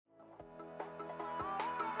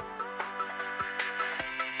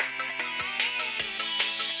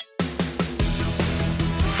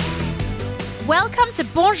Welcome to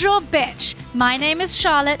Bonjour Bitch. My name is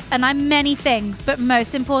Charlotte and I'm many things, but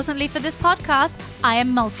most importantly for this podcast, I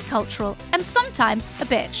am multicultural and sometimes a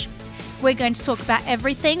bitch. We're going to talk about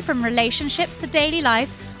everything from relationships to daily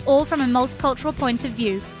life, all from a multicultural point of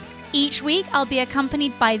view. Each week, I'll be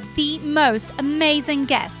accompanied by the most amazing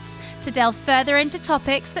guests to delve further into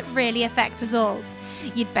topics that really affect us all.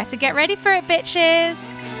 You'd better get ready for it, bitches!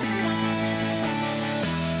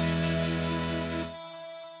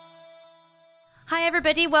 Hi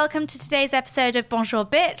everybody, welcome to today's episode of Bonjour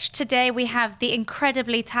Bitch. Today we have the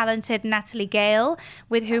incredibly talented Natalie Gale,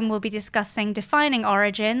 with whom we'll be discussing defining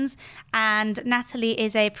origins. And Natalie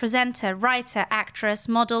is a presenter, writer, actress,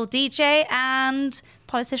 model, DJ, and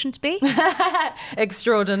politician to be?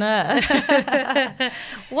 Extraordinaire.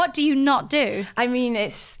 What do you not do? I mean,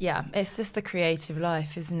 it's just the creative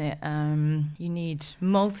life, isn't it? You need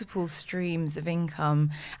multiple streams of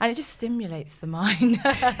income and it just stimulates the mind.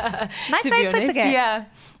 Nice way to put it.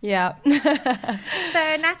 Yeah.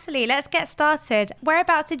 So Natalie, let's get started.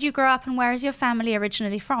 Whereabouts did you grow up and where is your family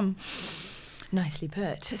originally from? Nicely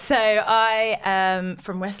put. So I am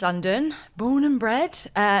from West London, born and bred,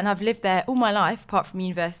 and I've lived there all my life, apart from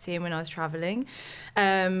university and when I was travelling.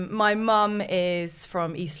 My mum is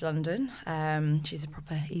from East London. She's a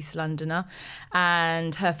proper East Londoner,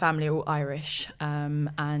 and her family are all Irish,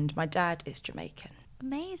 and my dad is Jamaican.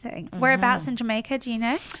 Amazing. Mm-hmm. Whereabouts in Jamaica, do you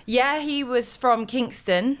know? Yeah, he was from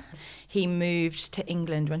Kingston. He moved to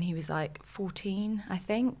England when he was like 14, I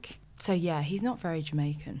think. So yeah, he's not very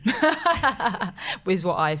Jamaican, is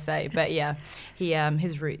what I say. But yeah,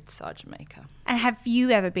 his roots are Jamaica. And have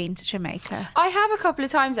you ever been to Jamaica? I have a couple of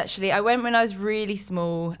times actually. I went when I was really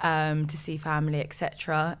small to see family,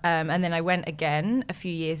 etc. And then I went again a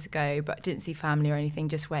few years ago, but didn't see family or anything.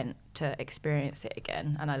 Just went to experience it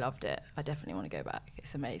again, and I loved it. I definitely want to go back.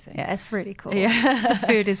 It's amazing. Yeah, it's really cool. Yeah. The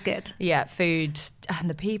food is good. Yeah, food and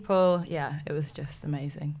the people. Yeah, it was just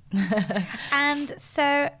amazing. And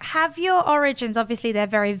so have your origins, obviously they're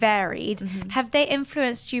very varied, have they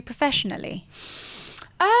influenced you professionally?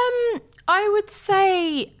 I would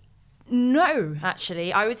say no,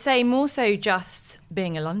 actually. I would say more so just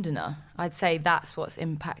being a Londoner. I'd say that's what's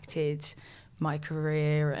impacted my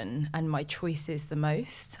career and my choices the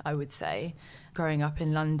most, I would say. Growing up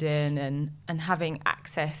in London and having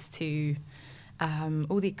access to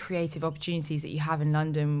all the creative opportunities that you have in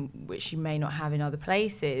London, which you may not have in other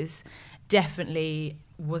places, definitely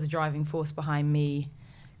was a driving force behind me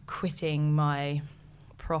quitting my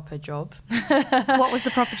proper job. What was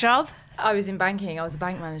the proper job? I was in banking. I was a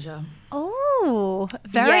bank manager. Oh,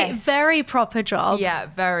 Yes. very proper job. Yeah,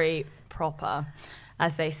 very proper,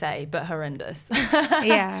 as they say, but horrendous.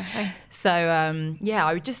 Yeah. So,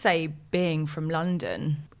 I would just say being from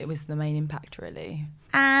London, it was the main impact, really.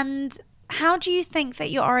 And how do you think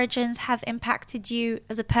that your origins have impacted you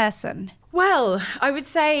as a person? Well, I would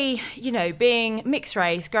say, being mixed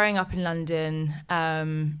race, growing up in London,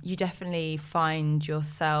 you definitely find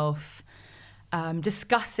yourself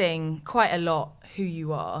discussing quite a lot who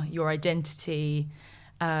you are, your identity,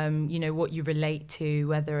 what you relate to,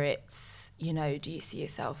 whether it's, do you see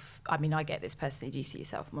yourself, I get this personally, do you see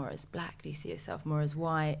yourself more as black? Do you see yourself more as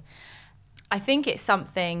white? I think it's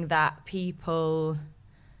something that people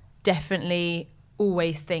definitely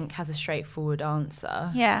always think has a straightforward answer.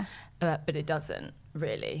 Yeah. But it doesn't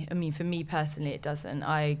really. I mean, for me personally, it doesn't.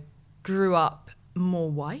 I grew up more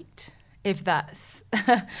white, if that's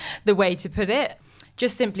the way to put it,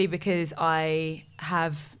 just simply because I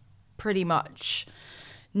have pretty much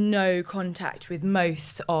no contact with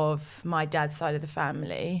most of my dad's side of the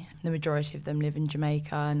family. The majority of them live in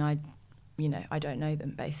Jamaica, and I don't know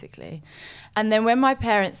them, basically. And then when my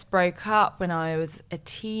parents broke up when I was a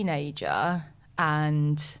teenager,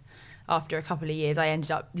 and after a couple of years, I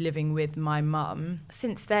ended up living with my mum.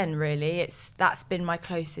 Since then, really, that's been my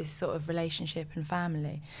closest sort of relationship and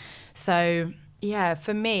family. So, yeah,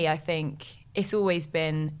 for me, I think it's always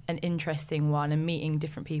been an interesting one, and meeting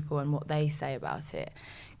different people and what they say about it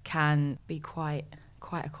can be quite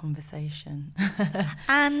a conversation.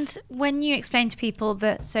 And when you explain to people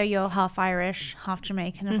that, so you're half Irish, half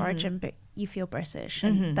Jamaican of origin, but you feel British,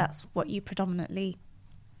 and that's what you predominantly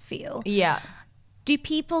feel. Yeah. Do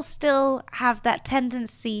people still have that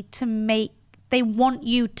tendency they want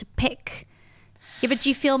you to pick? Yeah, but do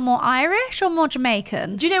you feel more Irish or more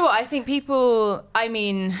Jamaican? Do you know what? I think people,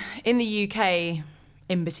 in the UK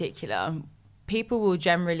in particular, people will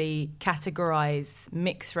generally categorise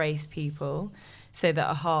mixed race people, so that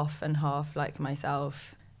are half and half like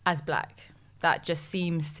myself, as black. That just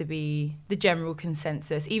seems to be the general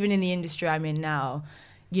consensus, even in the industry I'm in now.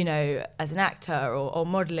 As an actor or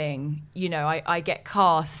modelling, I get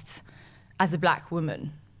cast as a black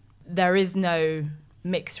woman. There is no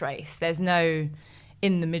mixed race. There's no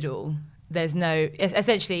in the middle. There's no,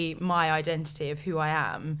 essentially my identity of who I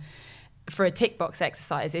am for a tick box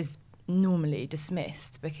exercise is normally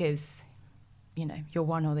dismissed because, you know, you're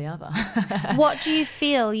one or the other. What do you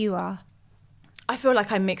feel you are? I feel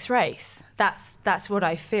like I'm mixed race. That's what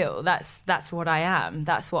I feel. That's what I am.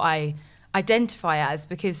 That's what I identify as,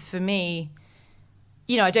 because for me,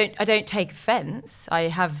 you know, I don't take offense. I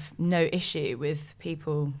have no issue with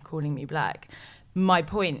people calling me black. My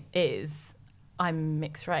point is I'm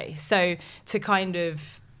mixed race. So to kind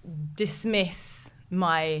of dismiss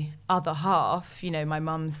my other half, you know, my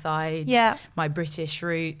mum's side, my British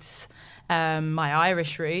roots, my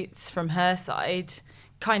Irish roots from her side,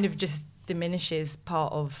 kind of just diminishes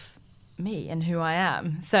part of me and who I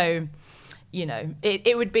am. So, you know,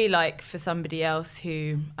 it would be like for somebody else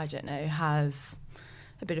who, I don't know, has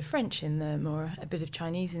a bit of French in them or a bit of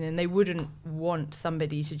Chinese in them, they wouldn't want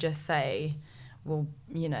somebody to just say, well,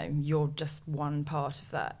 you know, you're just one part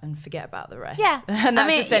of that and forget about the rest. Yeah. And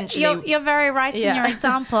that's essentially... You're very right in your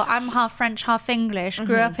example. I'm half French, half English,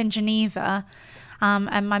 grew up in Geneva.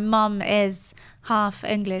 And my mum is half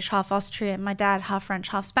English, half Austrian. My dad, half French,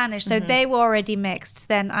 half Spanish. So they were already mixed.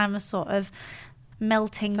 Then I'm a sort of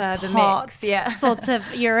melting pot, sort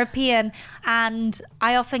of European. And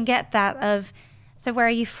I often get that of, so where are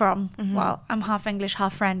you from? Well, I'm half English,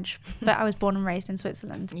 half French, but I was born and raised in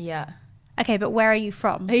Switzerland. Yeah. Okay, but where are you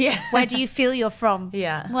from? Yeah. Where do you feel you're from?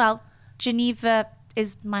 Yeah. Well, Geneva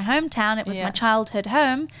is my hometown. It was my childhood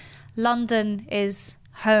home. London is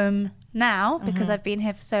home now because I've been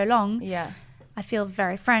here for so long. Yeah. I feel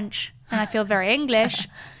very French and I feel very English.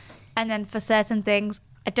 And then for certain things,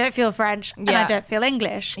 I don't feel French and I don't feel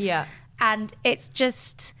English. Yeah. And it's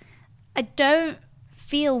just, I don't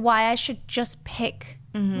feel why I should just pick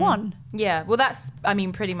one. Yeah, well, that's, I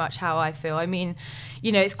mean, pretty much how I feel. I mean,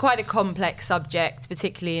 you know, it's quite a complex subject,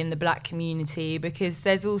 particularly in the black community, because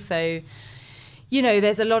there's also, you know,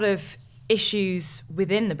 there's a lot of issues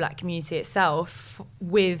within the black community itself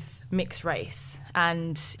with mixed race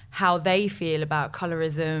and how they feel about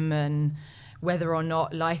colorism and whether or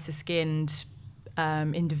not lighter skinned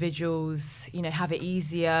individuals, you know, have it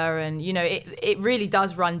easier. And, you know, it really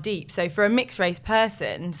does run deep. So for a mixed race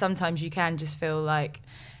person, sometimes you can just feel like,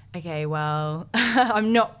 okay, well,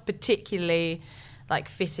 I'm not particularly like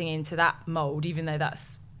fitting into that mold, even though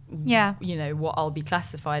that's, you know, what I'll be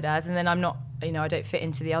classified as. And then I'm not, you know, I don't fit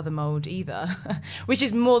into the other mold either, which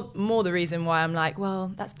is more the reason why I'm like,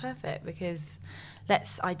 well, that's perfect, because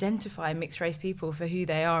let's identify mixed race people for who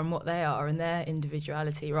they are and what they are and their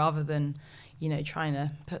individuality, rather than, you know, trying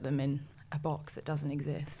to put them in a box that doesn't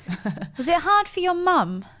exist. Was it hard for your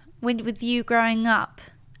mum with you growing up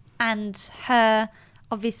and her,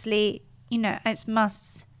 obviously, you know, it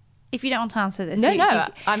must, if you don't want to answer this. No,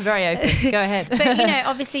 I'm very open. Go ahead. But, you know,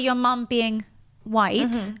 obviously your mum being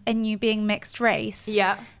white and you being mixed race.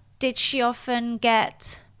 Yeah. Did she often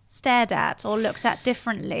get stared at or looked at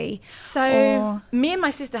differently? So me and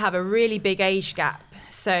my sister have a really big age gap.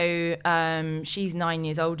 So she's 9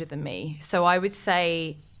 years older than me. So I would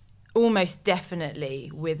say almost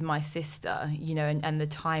definitely with my sister, you know, and the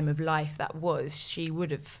time of life that was, she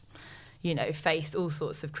would have, you know, faced all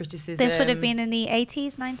sorts of criticism. This would have been in the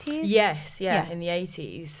 80s, 90s? Yes, in the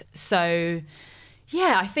 80s. So,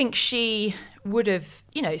 yeah, I think she would have,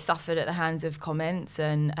 you know, suffered at the hands of comments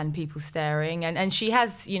and people staring. And she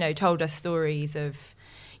has, you know, told us stories of,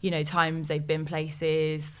 you know, times they've been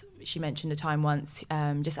places. She mentioned a time once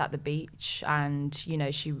just at the beach, and, you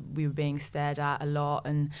know, we were being stared at a lot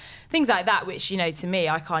and things like that, which, you know, to me,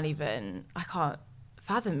 I can't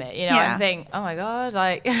fathom it. You know, I think, oh my God,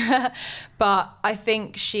 like, but I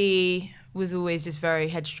think she was always just very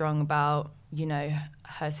headstrong about, you know,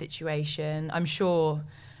 her situation. I'm sure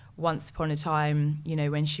once upon a time, you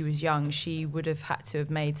know, when she was young, she would have had to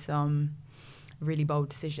have made some really bold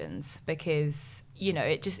decisions, because, you know,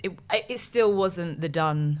 it still wasn't the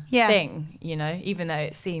done thing, you know, even though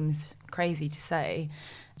it seems crazy to say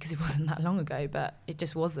because it wasn't that long ago, but it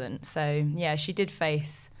just wasn't. So, yeah, she did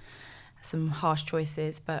face some harsh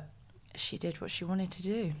choices, but she did what she wanted to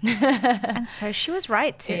do. And so she was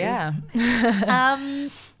right to. Yeah.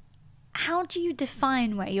 How do you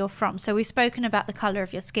define where you're from? So we've spoken about the colour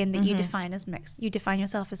of your skin that you define as mixed. You define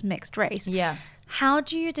yourself as mixed race. Yeah. How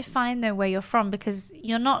do you define, though, where you're from? Because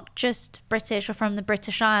you're not just British or from the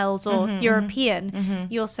British Isles or European.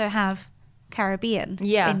 You also have Caribbean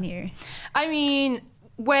in you. I mean,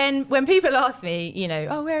 when people ask me, you know,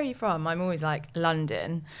 oh, where are you from? I'm always like,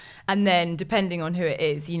 London. And then depending on who it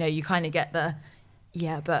is, you know, you kind of get the,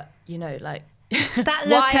 yeah, but, you know, like, That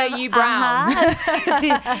look Why of, are you brown?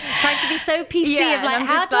 Trying to be so PC of like,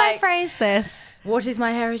 how do I phrase this? What is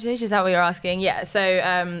my heritage? Is that what you're asking? Yeah. So,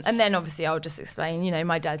 and then obviously I'll just explain,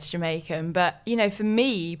 my dad's Jamaican. But, for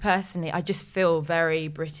me personally, I just feel very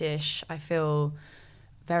British. I feel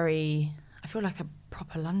like a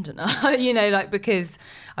proper Londoner, because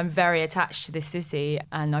I'm very attached to this city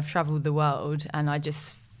and I've travelled the world and I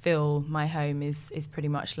just feel my home is pretty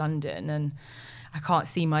much London and I can't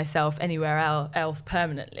see myself anywhere else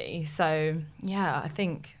permanently. So, yeah, I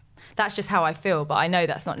think that's just how I feel. But I know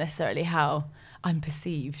that's not necessarily how I'm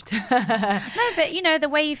perceived. No, but, the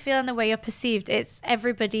way you feel and the way you're perceived, it's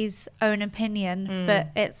everybody's own opinion, but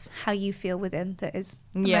it's how you feel within that is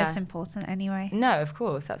the most important anyway. No, of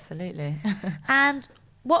course, absolutely. And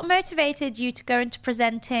what motivated you to go into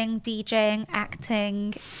presenting, DJing,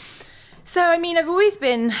 acting? So, I've always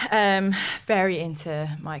been very into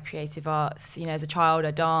my creative arts. As a child,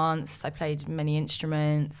 I danced, I played many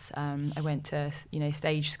instruments, I went to,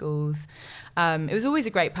 stage schools. It was always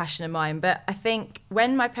a great passion of mine. But I think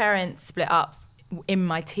when my parents split up in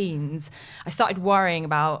my teens, I started worrying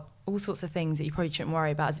about all sorts of things that you probably shouldn't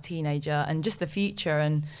worry about as a teenager and just the future.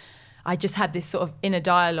 And I just had this sort of inner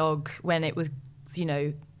dialogue when it was,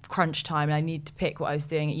 crunch time and I needed to pick what I was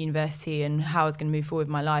doing at university and how I was going to move forward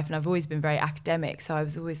with my life. And I've always been very academic, so I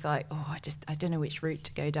was always like, I don't know which route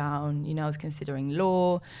to go down. I was considering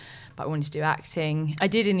law, but I wanted to do acting. I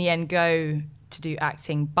did in the end go to do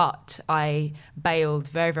acting, but I bailed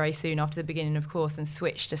very, very soon after the beginning of course and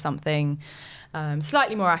switched to something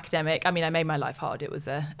slightly more academic. I made my life hard. It was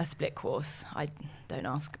a split course. Don't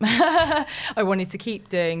ask. I wanted to keep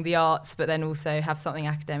doing the arts, but then also have something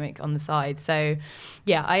academic on the side. So,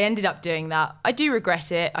 yeah, I ended up doing that. I do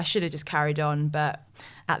regret it. I should have just carried on, but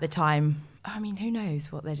at the time, who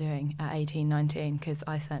knows what they're doing at 18, 19, because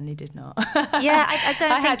I certainly did not. Yeah, I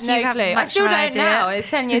don't I think had you no have clue. much I still don't idea. now. It's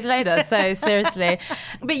 10 years later, so seriously.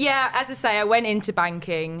 But yeah, as I say, I went into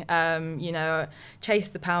banking,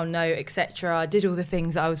 chased the pound note, etc. Did all the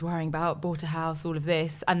things that I was worrying about, bought a house, all of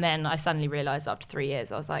this. And then I suddenly realised after 3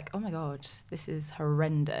 years, I was like, oh my God, this is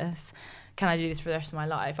horrendous. Can I do this for the rest of my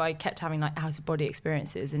life? I kept having like out-of-body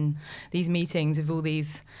experiences and these meetings with all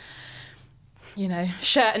these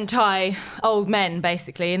shirt and tie old men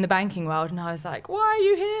basically in the banking world. And I was like, why are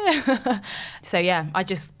you here? So yeah, I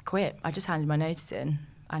just quit. I just handed my notice in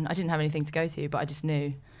and I didn't have anything to go to, but I just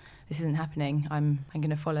knew this isn't happening. I'm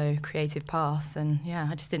going to follow creative paths. And yeah,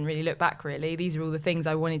 I just didn't really look back really. These are all the things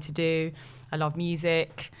I wanted to do. I love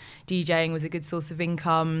music. DJing was a good source of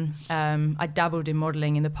income. I dabbled in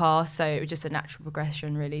modelling in the past, so it was just a natural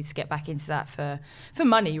progression really to get back into that for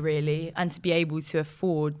money really, and to be able to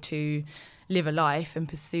afford to live a life and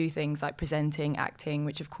pursue things like presenting, acting,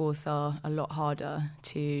 which of course are a lot harder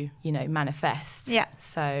to, manifest. Yeah.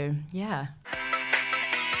 So, yeah.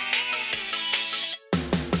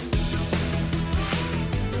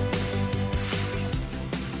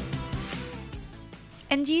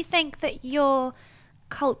 And do you think that your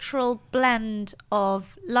cultural blend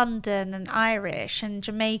of London and Irish and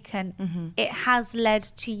Jamaican, it has led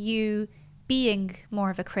to you being more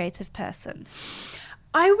of a creative person?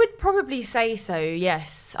 I would probably say so,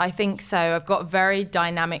 yes. I think so. I've got a very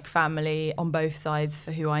dynamic family on both sides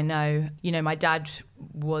for who I know. My dad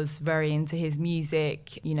was very into his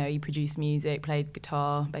music. He produced music, played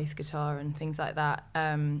guitar, bass guitar and things like that.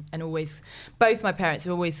 And always, both my parents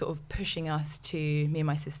were always sort of pushing us me and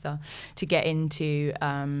my sister, to get into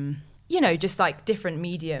just like different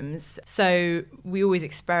mediums. So we always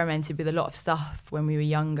experimented with a lot of stuff when we were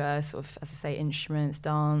younger, sort of, as I say, instruments,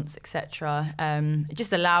 dance, etc. It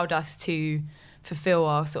just allowed us to fulfill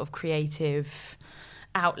our sort of creative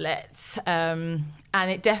outlets. And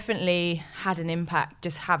it definitely had an impact,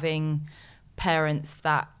 just having parents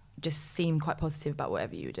that just seemed quite positive about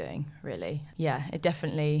whatever you were doing, really. Yeah, it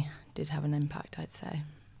definitely did have an impact, I'd say.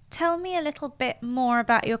 Tell me a little bit more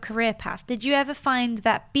about your career path. Did you ever find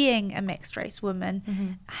that being a mixed race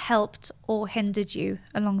woman helped or hindered you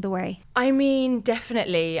along the way?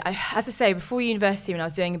 Definitely. As I say, before university, when I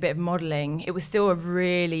was doing a bit of modelling, it was still a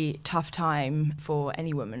really tough time for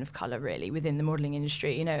any woman of colour, really, within the modelling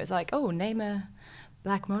industry. It was like, name a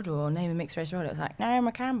black model or name a mixed race model. It was like,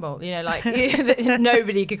 Naomi Campbell.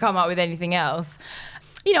 Nobody could come up with anything else.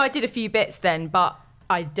 I did a few bits then, but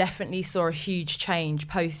I definitely saw a huge change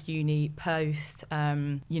post-uni,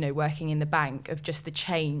 working in the bank, of just the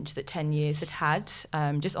change that 10 years had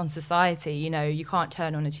just on society. You can't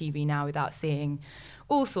turn on a TV now without seeing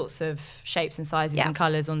all sorts of shapes and sizes and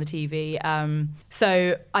colours on the TV.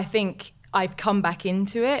 So I think I've come back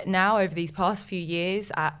into it now over these past few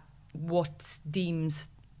years at what deems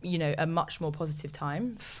a much more positive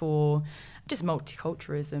time for just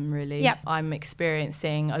multiculturalism, really. Yep. I'm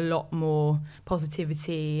experiencing a lot more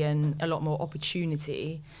positivity and a lot more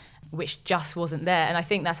opportunity, which just wasn't there. And I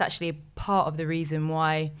think that's actually part of the reason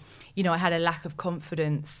why, I had a lack of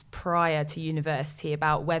confidence prior to university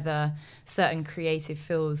about whether certain creative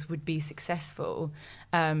fields would be successful,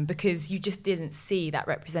 because you just didn't see that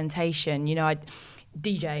representation.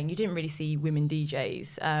 DJing, you didn't really see women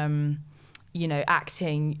DJs.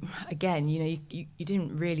 Acting, again, you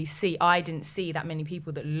didn't really see, I didn't see that many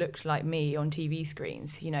people that looked like me on TV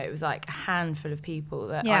screens. It was like a handful of people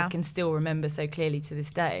that I can still remember so clearly to this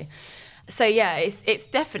day. So yeah, it's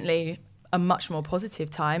definitely a much more positive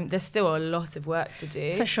time. There's still a lot of work to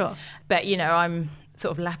do. For sure. But, I'm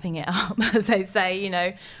sort of lapping it up, as they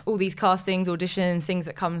say, all these castings, auditions, things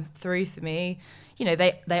that come through for me,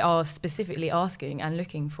 they are specifically asking and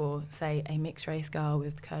looking for, say, a mixed race girl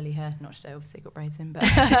with curly hair. Not today, obviously got braids in, but,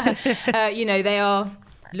 they are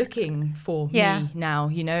looking for me now,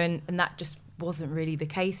 and that just wasn't really the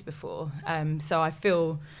case before. So I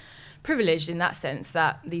feel privileged in that sense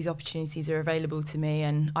that these opportunities are available to me,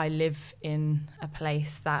 and I live in a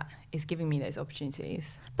place that is giving me those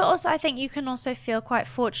opportunities. But also I think you can also feel quite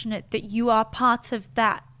fortunate that you are part of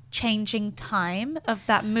that changing time, of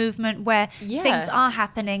that movement where things are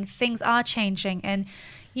happening, things are changing. And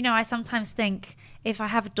I sometimes think, if I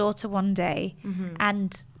have a daughter one day,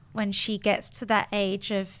 and when she gets to that age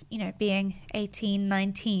of being 18,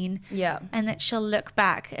 19, and that she'll look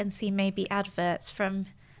back and see maybe adverts from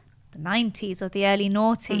the 90s or the early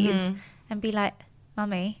noughties and be like,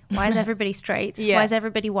 Mummy, why is everybody straight? Why is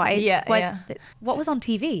everybody white? What was on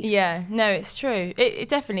TV? Yeah, no, it's true. It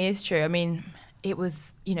definitely is true. I mean, it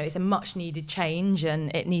was, it's a much needed change,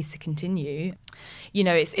 and it needs to continue.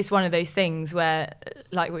 It's one of those things where,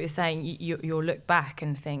 like what you're saying, you'll look back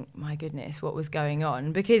and think, my goodness, what was going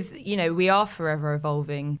on? Because, we are forever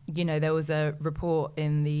evolving. There was a report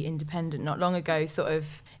in The Independent not long ago,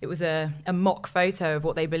 it was a mock photo of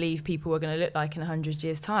what they believe people were going to look like in 100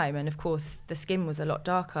 years' time. And of course, the skin was a lot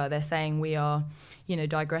darker. They're saying we are,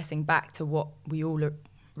 digressing back to what we all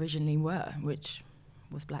originally were, which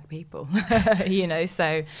was black people.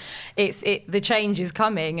 So the change is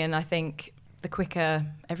coming, and I think the quicker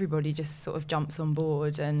everybody just sort of jumps on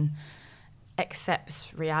board and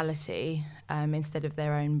accepts reality, instead of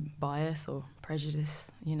their own bias or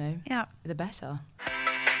prejudice, the better.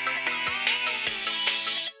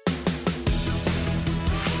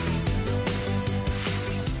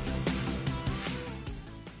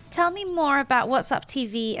 Tell me more about What's Up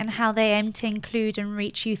TV and how they aim to include and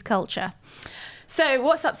reach youth culture. So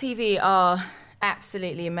What's Up TV are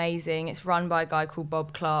absolutely amazing. It's run by a guy called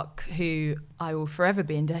Bob Clark, who I will forever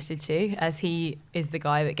be indebted to, as he is the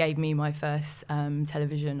guy that gave me my first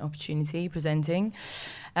television opportunity presenting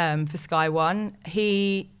for Sky One.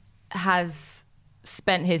 He has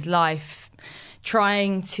spent his life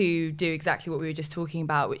trying to do exactly what we were just talking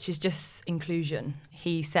about, which is just inclusion.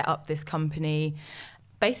 He set up this company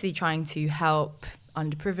basically trying to help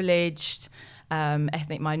underprivileged,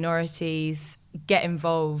 ethnic minorities get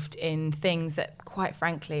involved in things that, quite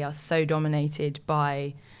frankly, are so dominated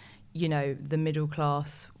by, the middle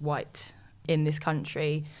class white in this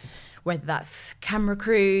country, whether that's camera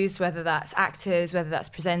crews, whether that's actors, whether that's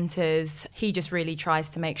presenters. He just really tries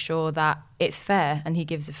to make sure that it's fair, and he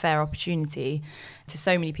gives a fair opportunity to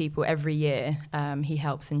so many people every year. He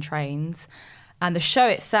helps and trains. And the show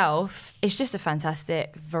itself is just a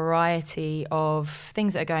fantastic variety of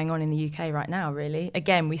things that are going on in the UK right now, really.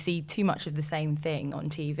 Again, we see too much of the same thing on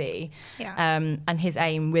TV. Yeah. And his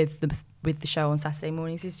aim with the show on Saturday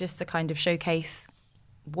mornings is just to kind of showcase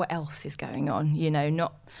what else is going on,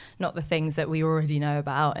 not the things that we already know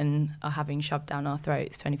about and are having shoved down our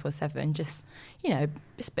throats 24/7. Just,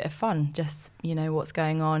 it's a bit of fun. Just, what's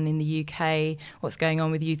going on in the UK, what's going on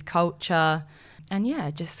with youth culture. And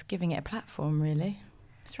just giving it a platform, really.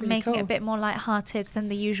 It's really making cool. it a bit more lighthearted than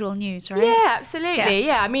the usual news, right? Yeah, absolutely.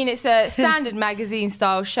 Yeah, I mean, it's a standard magazine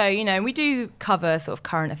style show, and we do cover sort of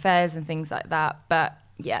current affairs and things like that. But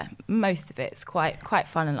yeah, most of it's quite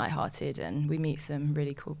fun and lighthearted, and we meet some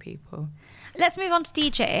really cool people. Let's move on to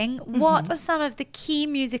DJing. What are some of the key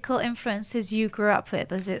musical influences you grew up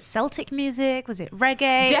with? Was it Celtic music? Was it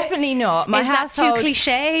reggae? Definitely not. Is that too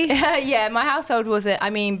cliche? Yeah, my household wasn't. I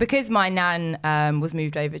mean, because my nan was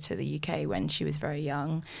moved over to the UK when she was very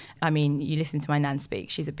young. I mean, you listen to my nan speak,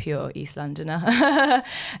 she's a pure East Londoner.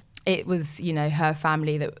 It was, her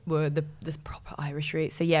family that were the proper Irish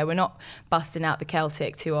roots. So yeah, we're not busting out the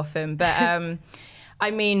Celtic too often. But I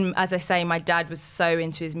mean, as I say, my dad was so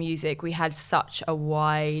into his music. We had such a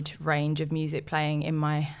wide range of music playing in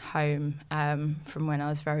my home from when I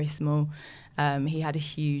was very small. He had a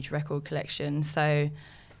huge record collection. So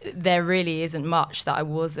there really isn't much that I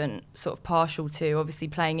wasn't sort of partial to. Obviously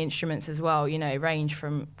playing instruments as well, you know, range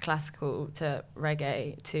from classical to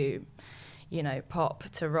reggae to, you know, pop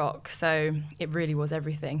to rock. So it really was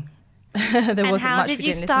everything. There wasn't how much did we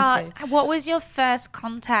you didn't start? listen to. What was your first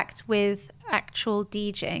contact with actual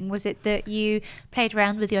DJing? Was it that you played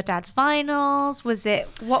around with your dad's vinyls?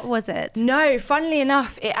 What was it? No, funnily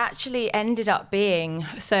enough, it actually ended up being,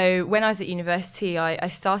 so when I was at university, I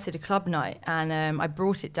started a club night, and I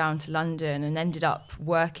brought it down to London and ended up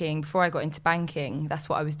working, before I got into banking, that's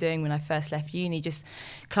what I was doing when I first left uni, just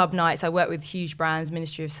club nights. I worked with huge brands,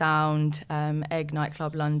 Ministry of Sound, Egg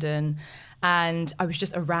Nightclub London, and I was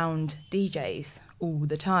just around DJs all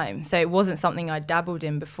the time. So it wasn't something I dabbled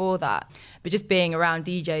in before that. But just being around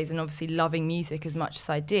DJs and obviously loving music as much as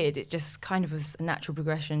I did, it just kind of was a natural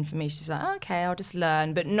progression for me to be like, oh, okay, I'll just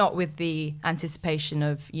learn, but not with the anticipation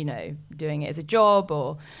of, you know, doing it as a job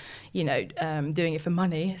or, you know, doing it for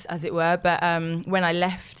money, as it were. But when I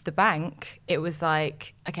left the bank, it was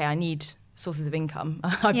like, okay, I need sources of income.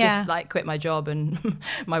 I've just like quit my job and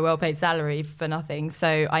my well-paid salary for nothing.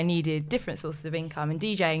 So I needed different sources of income, and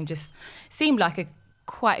DJing just seemed like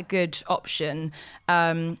quite a good option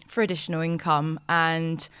for additional income.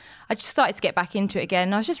 And I just started to get back into it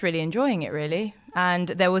again. I was just really enjoying it, really. And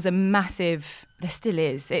there was there still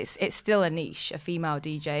is. It's still a niche, a female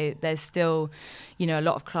DJ. There's still, you know, a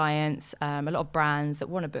lot of clients, a lot of brands that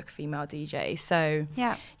want to book a female DJ. So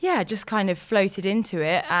yeah, just kind of floated into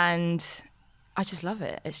it, and I just love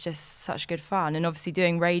it. It's just such good fun. And obviously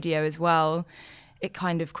doing radio as well, it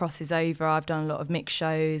kind of crosses over. I've done a lot of mix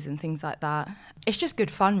shows and things like that. It's just good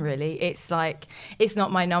fun, really. It's like, it's not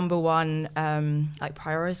my number one like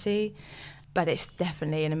priority, but it's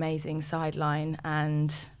definitely an amazing sideline,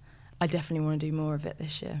 and I definitely want to do more of it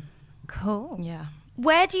this year. Cool. Yeah.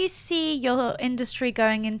 Where do you see your industry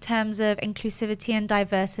going in terms of inclusivity and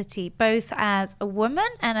diversity, both as a woman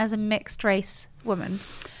and as a mixed race woman?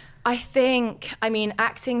 I think, I mean,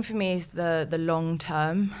 acting for me is the long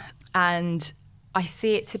term, and I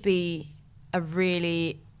see it to be a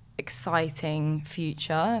really exciting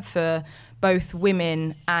future for both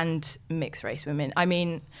women and mixed race women. I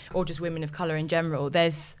mean, or just women of colour in general.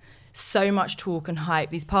 There's so much talk and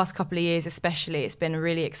hype. These past couple of years especially, it's been a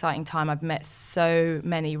really exciting time. I've met so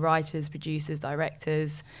many writers, producers,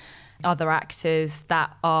 directors, other actors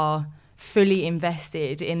that are fully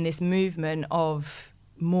invested in this movement of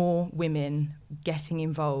more women getting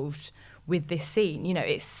involved with this scene. You know,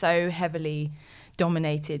 it's so heavily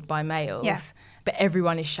dominated by males, but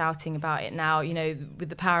everyone is shouting about it now. You know, with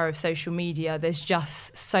the power of social media, there's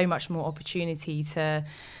just so much more opportunity to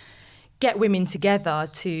get women together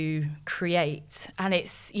to create, and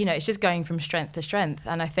it's, you know, it's just going from strength to strength,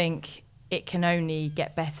 and I think it can only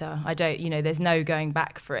get better. I don't, you know, there's no going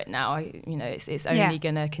back for it now. You know, it's only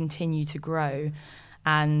going to continue to grow.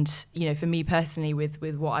 And, you know, for me personally, with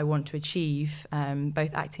what I want to achieve,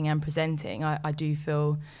 both acting and presenting, I do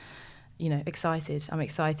feel, you know, excited. I'm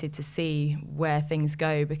excited to see where things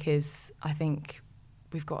go, because I think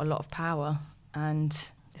we've got a lot of power and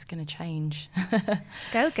it's going to change.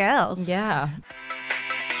 Go girls. Yeah.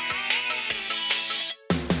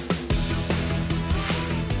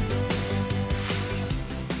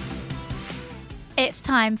 It's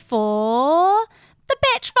time for the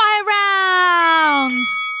Bitch Fire round.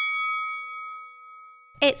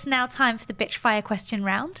 It's now time for the Bitch Fire question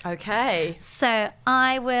round. Okay. So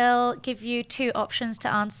I will give you two options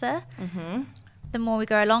to answer. Mm-hmm. The more we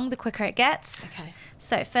go along, the quicker it gets. Okay.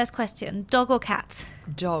 So first question, dog or cat?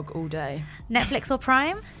 Dog all day. Netflix or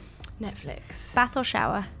Prime? Netflix. Bath or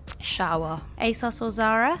shower? Shower. ASOS or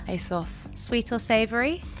Zara? ASOS. Sweet or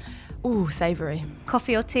savoury? Ooh, savoury.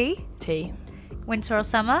 Coffee or tea? Tea. Winter or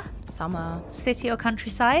summer? Summer. City or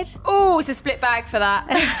countryside? Oh, it's a split bag for that.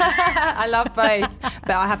 I love both,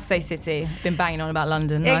 but I have to say city. Been banging on about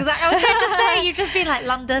London. Exactly. I was going to say, you've just been like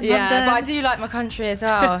London, yeah, London. But I do like my country as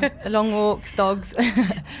well. The long walks, dogs.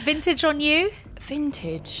 Vintage or new?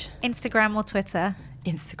 Vintage. Instagram or Twitter?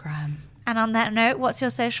 Instagram. And on that note, what's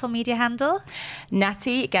your social media handle?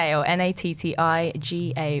 Natty Gayle, Nattigayle.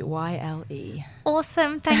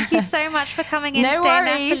 Awesome. Thank you so much for coming in no today,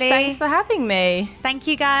 worries. Natalie. Thanks for having me. Thank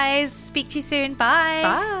you, guys. Speak to you soon. Bye.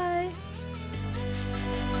 Bye.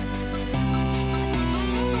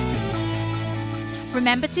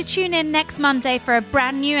 Remember to tune in next Monday for a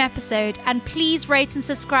brand new episode, and please rate and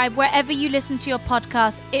subscribe wherever you listen to your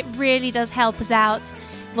podcast. It really does help us out.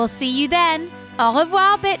 We'll see you then. Au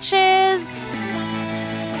revoir, bitches.